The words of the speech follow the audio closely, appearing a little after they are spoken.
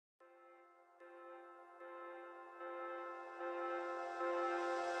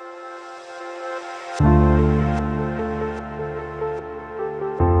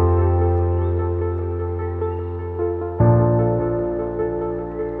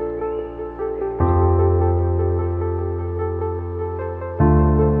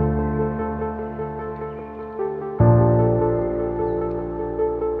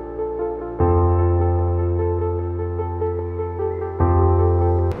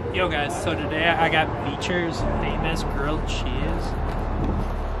Yo guys, so today I got Beecher's famous grilled cheese.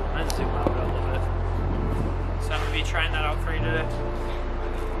 Let's zoom out a little bit. So I'm going to be trying that out for you today.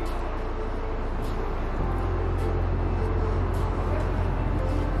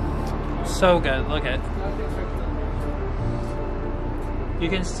 So good, look at it. You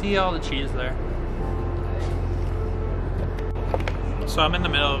can see all the cheese there. So I'm in the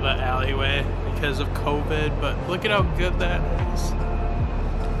middle of the alleyway because of COVID, but look at how good that is.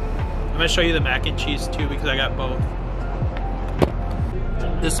 I'm gonna show you the mac and cheese too because I got both.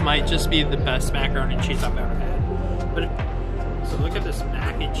 This might just be the best macaroni and cheese I've ever had. But so look at this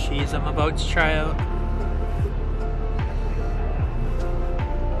mac and cheese I'm about to try out.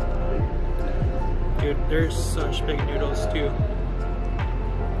 Dude, there's such big noodles too.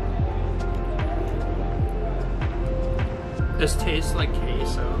 This tastes like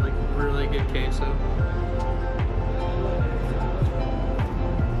queso, like really good queso.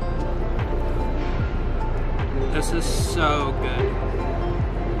 This is so good.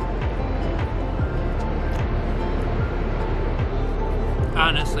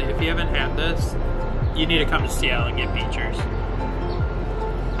 Honestly, if you haven't had this, you need to come to Seattle and get Beecher's.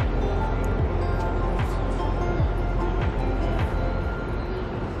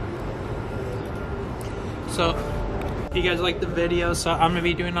 So, if you guys like the video, so I'm going to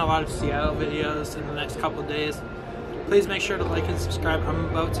be doing a lot of Seattle videos in the next couple of days. Please make sure to like and subscribe. I'm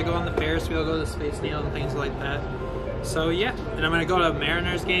about to go on the Ferris wheel, go to the Space Needle and things like that. So yeah, and I'm going to go to a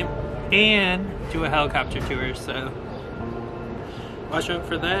Mariners game and do a helicopter tour, so watch out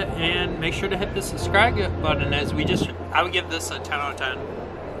for that and make sure to hit the subscribe button as I would give this a 10 out of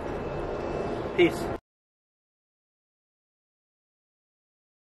 10. Peace.